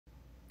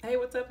Hey,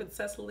 what's up? It's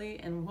Cecily,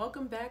 and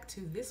welcome back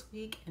to This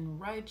Week in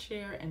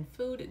Rideshare and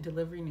Food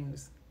Delivery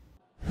News.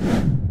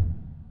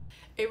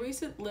 A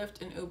recent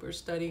Lyft and Uber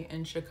study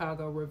in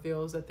Chicago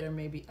reveals that there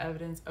may be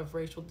evidence of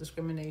racial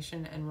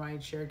discrimination in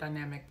rideshare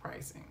dynamic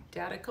pricing.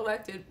 Data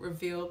collected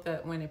revealed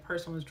that when a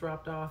person was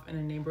dropped off in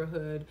a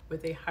neighborhood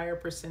with a higher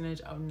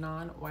percentage of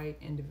non-white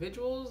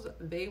individuals,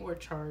 they were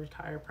charged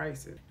higher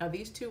prices. Now,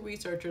 these two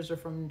researchers are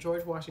from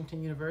George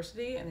Washington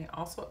University, and they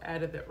also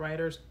added that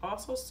riders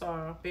also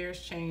saw fares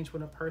change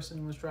when a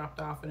person was dropped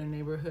off in a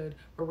neighborhood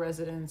where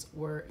residents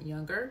were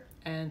younger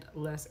and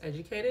less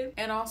educated,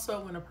 and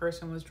also when a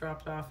person was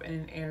dropped off in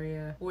an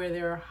area where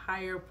there are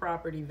higher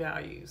property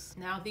values.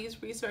 Now,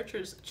 these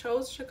researchers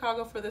chose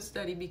Chicago for this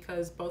study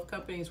because both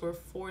companies were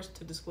forced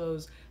to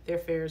disclose their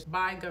fares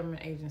by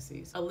government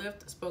agencies. A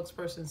Lyft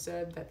spokesperson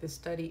said that this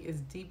study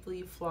is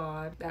deeply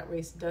flawed, that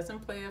race doesn't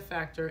play a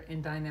factor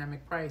in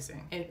dynamic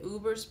pricing. An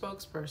Uber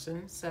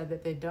spokesperson said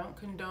that they don't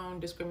condone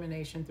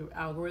discrimination through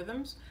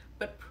algorithms,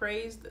 but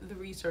praised the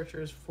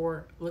researchers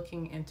for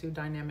looking into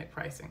dynamic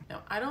pricing.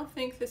 Now, I don't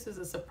think this is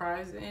a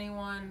surprise to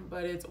anyone,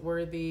 but it's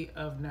worthy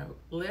of note.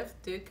 Lyft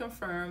did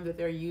confirm that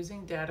they're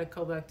using data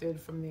collected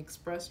from the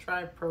Express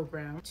Drive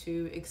program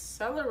to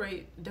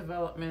accelerate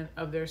development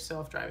of their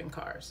self-driving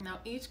cars. Now,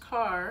 each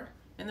car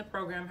in the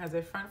program has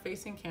a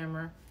front-facing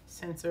camera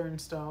sensor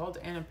installed,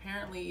 and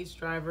apparently each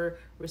driver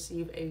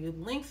received a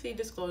lengthy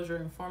disclosure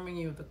informing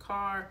you of the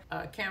car,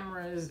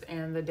 cameras,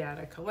 and the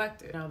data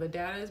collected. Now, the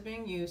data is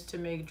being used to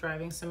make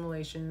driving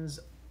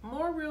simulations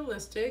more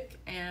realistic,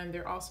 and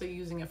they're also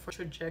using it for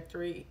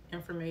trajectory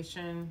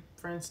information.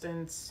 For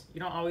instance,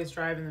 you don't always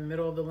drive in the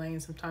middle of the lane.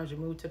 Sometimes you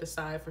move to the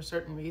side for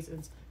certain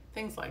reasons.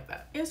 Things like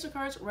that.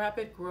 Instacart's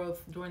rapid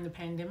growth during the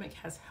pandemic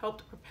has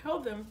helped propel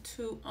them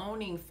to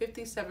owning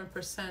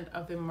 57%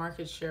 of the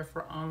market share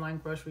for online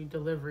grocery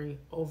delivery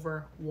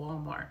over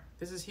Walmart.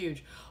 This is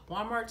huge.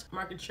 Walmart's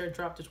market share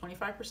dropped to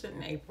 25%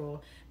 in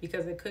April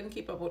because they couldn't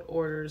keep up with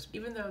orders.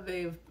 Even though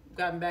they've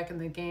gotten back in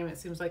the game, it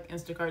seems like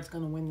Instacart's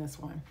going to win this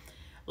one.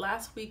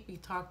 Last week, we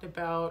talked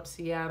about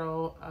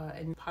Seattle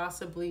and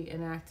possibly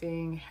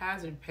enacting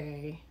hazard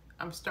pay.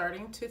 I'm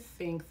starting to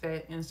think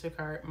that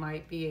Instacart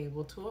might be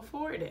able to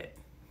afford it.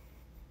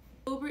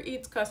 Uber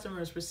Eats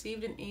customers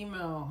received an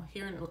email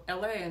here in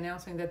LA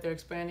announcing that they're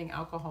expanding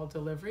alcohol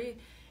delivery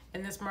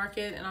in this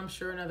market, and I'm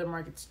sure in other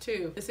markets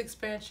too. This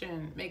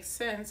expansion makes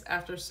sense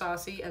after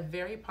Saucy, a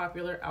very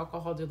popular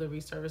alcohol delivery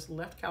service,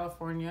 left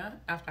California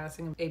after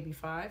passing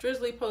AB5.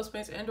 Drizzly,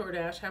 Postmates, and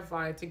DoorDash have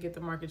vied to get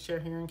the market share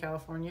here in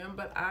California,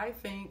 but I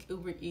think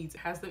Uber Eats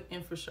has the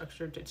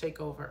infrastructure to take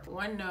over.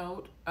 One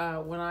note,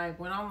 when I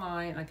went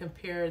online and I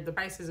compared the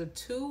prices of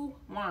two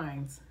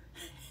wines,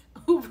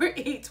 Uber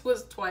Eats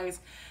was twice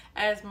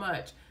as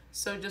much.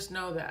 So just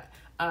know that.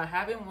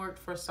 Having worked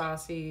for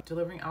Saucy,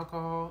 delivering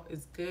alcohol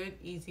is good,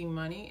 easy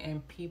money,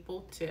 and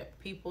people tip.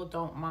 People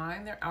don't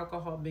mind their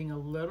alcohol being a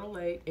little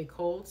late. A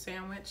cold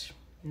sandwich,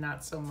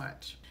 not so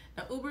much.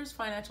 Now, Uber's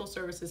financial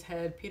services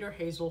head, Peter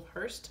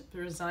Hazelhurst,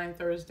 resigned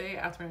Thursday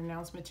after an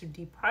announcement to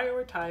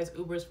deprioritize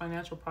Uber's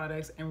financial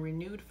products and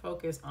renewed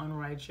focus on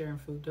rideshare and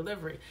food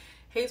delivery.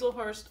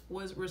 Hazelhurst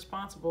was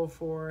responsible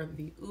for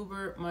the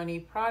Uber Money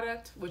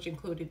product, which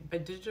included a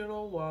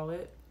digital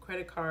wallet,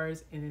 credit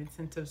cards, and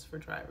incentives for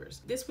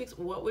drivers. This week's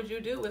What Would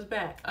You Do is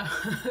back.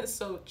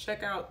 So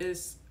check out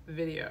this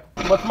video.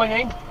 What's my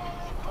name?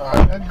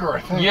 Edgar,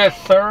 I think. Yes,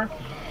 sir.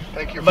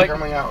 Thank you for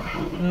coming out.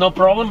 No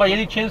problem. By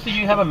any chance, do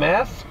you have a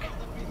mask?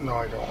 No,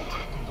 I don't.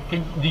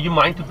 Do you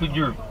mind to put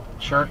your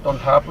shirt on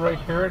top right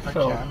here? I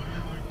can.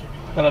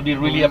 That'll be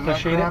really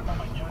appreciated.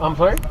 I'm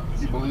sorry?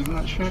 You believe in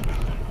that shit?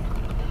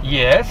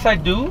 Yes, I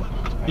do.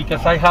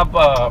 Because I have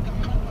a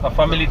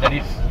family that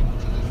is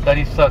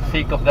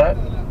sick of that.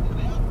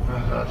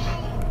 I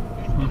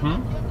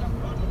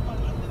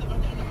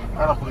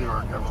don't believe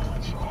our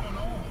government, so.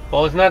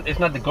 Well, it's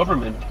not the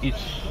government.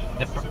 It's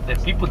the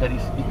people that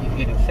is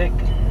getting sick.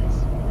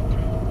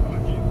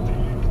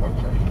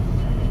 Okay.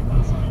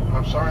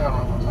 I'm sorry I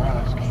don't have a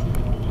mask.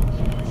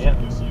 Yeah.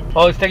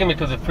 Oh, it's taking me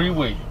to the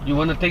freeway. You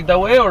want to take that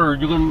way, or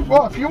you gonna?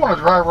 Well, if you want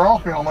to drive around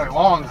with me all night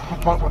long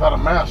without a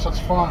mask, that's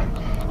fine.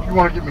 If you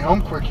want to get me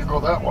home quick, you go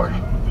that way.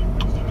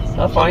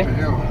 That's fine. Up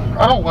to you.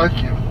 I don't like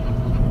you.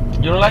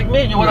 You don't like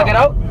me? You want to get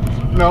out?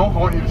 No, I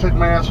want you to take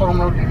my ass home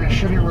and give me a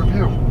shitty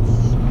review.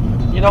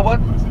 You know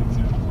what?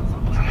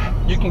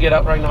 You can get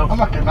out right now. I'm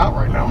not getting out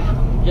right now.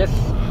 Yes.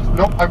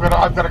 Nope, I've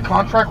got a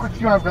contract with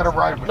you and I've got a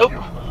ride with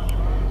you.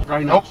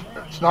 Right now. Nope,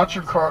 it's not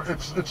your car,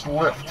 it's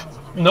Lyft.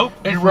 Nope,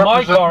 it's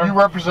my car. You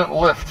represent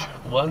Lyft.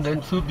 Well,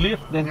 then suit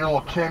Lyft. Then your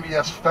little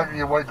candy-ass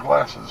faggy white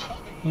glasses.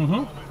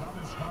 Mm-hmm.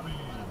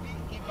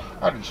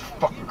 I just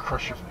fucking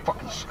crush your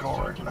fucking skull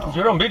right now.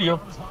 You're on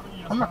video.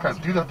 I'm not gonna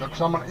do that though, because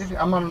I'm an idiot.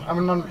 I'm an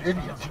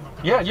idiot.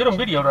 Yeah, you're on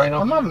video right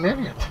now. I'm not an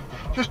idiot.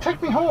 Just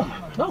take me home.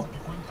 No.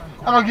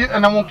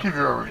 And I won't give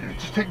you a review.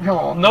 Just take me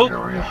home. Nope. Give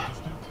you a review.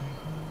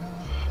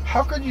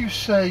 How could you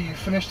say you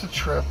finished the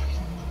trip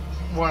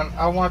when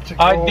I want to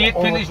go I did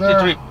finish the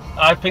trip.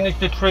 I finished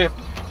the trip.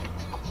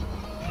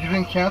 You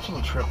didn't cancel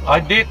the trip. Though.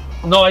 I did.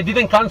 No, I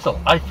didn't cancel.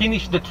 I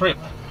finished the trip.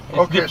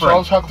 Okay, different. so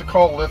I'll just have to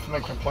call Lyft and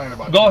then complain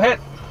about it. Go ahead.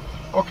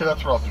 Okay,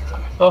 that's what I'll do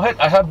then. Go ahead.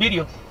 I have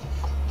video.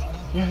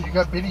 Yeah, you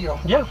got video.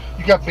 Yeah.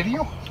 You got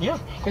video? Yeah.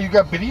 Hey, you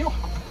got video?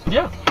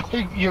 Yeah.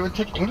 Hey, you ever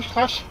take English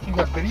class? You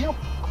got video?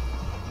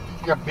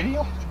 You got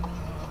video?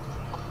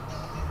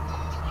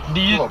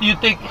 Do you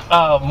take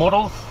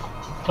models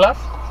class?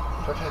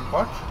 Did I take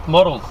what?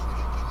 Models.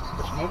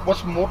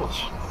 What's modals?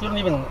 You don't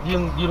even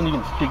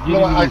speak.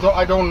 No,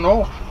 I don't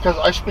know because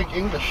I speak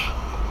English.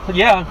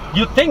 Yeah,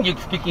 you think you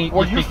speak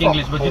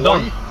English, but you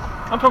don't.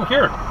 I'm from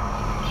here.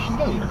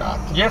 No, you're not.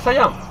 Yes, I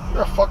am.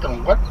 You're a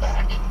fucking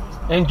wetback.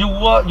 And you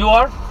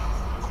are?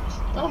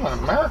 I'm an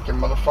American,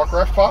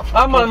 motherfucker. I fought for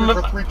the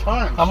country for 3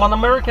 times. I'm an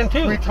American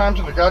too. 3 times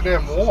in the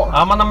goddamn war.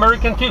 I'm an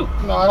American too.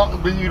 No, I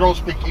don't. But you don't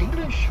speak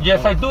English?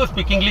 Yes, I do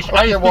speak English.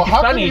 Okay, I well, speak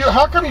Spanish.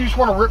 How come you just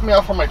want to rip me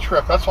off on my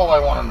trip? That's all I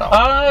want to know.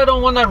 I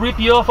don't want to rip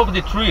you off of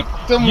the trip.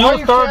 Then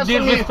You start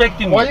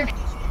disrespecting me.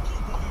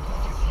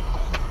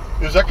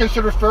 Is that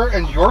considered fair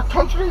in your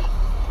country?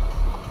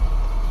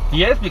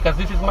 Yes, because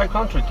this is my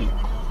country too.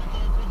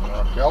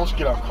 Okay, I'll just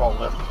get on call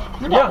Lyft.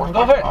 Yeah,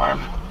 go ahead.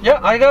 Yeah,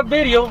 I got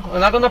video,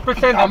 and I'm gonna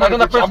present it. I'm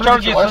gonna press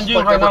charges on you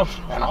right now.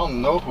 And I'll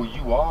know who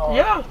you are.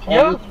 Yeah.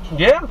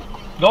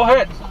 Go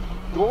ahead.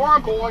 Go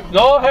on, boy.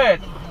 Go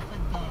ahead.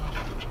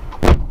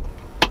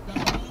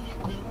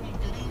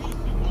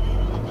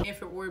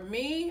 If it were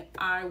me,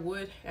 I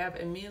would have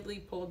immediately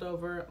pulled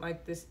over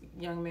like this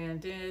young man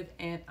did,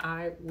 and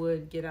I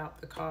would get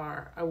out the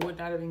car. I would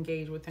not have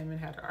engaged with him and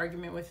had an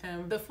argument with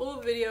him. The full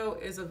video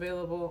is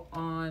available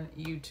on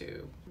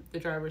YouTube. The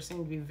driver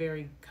seemed to be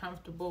very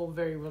comfortable,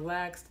 very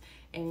relaxed,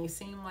 and he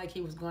seemed like he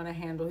was going to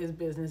handle his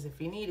business if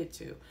he needed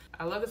to.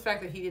 I love the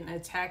fact that he didn't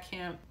attack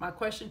him. My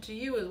question to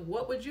you is,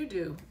 what would you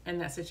do in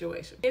that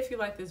situation? If you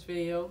like this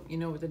video, you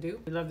know what to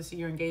do. We'd love to see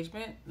your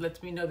engagement.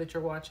 Let me know that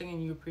you're watching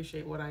and you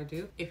appreciate what I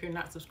do. If you're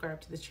not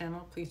subscribed to the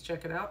channel, please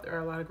check it out. There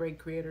are a lot of great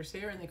creators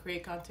here, and they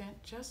create content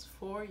just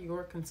for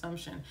your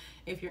consumption.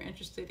 If you're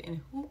interested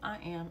in who I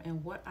am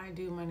and what I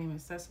do, my name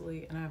is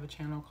Cecily, and I have a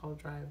channel called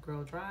Drive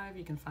Girl Drive.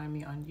 You can find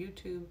me on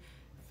YouTube,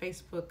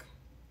 Facebook,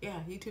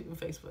 YouTube and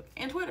Facebook,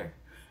 and Twitter.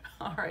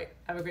 All right,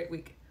 have a great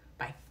week.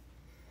 Bye.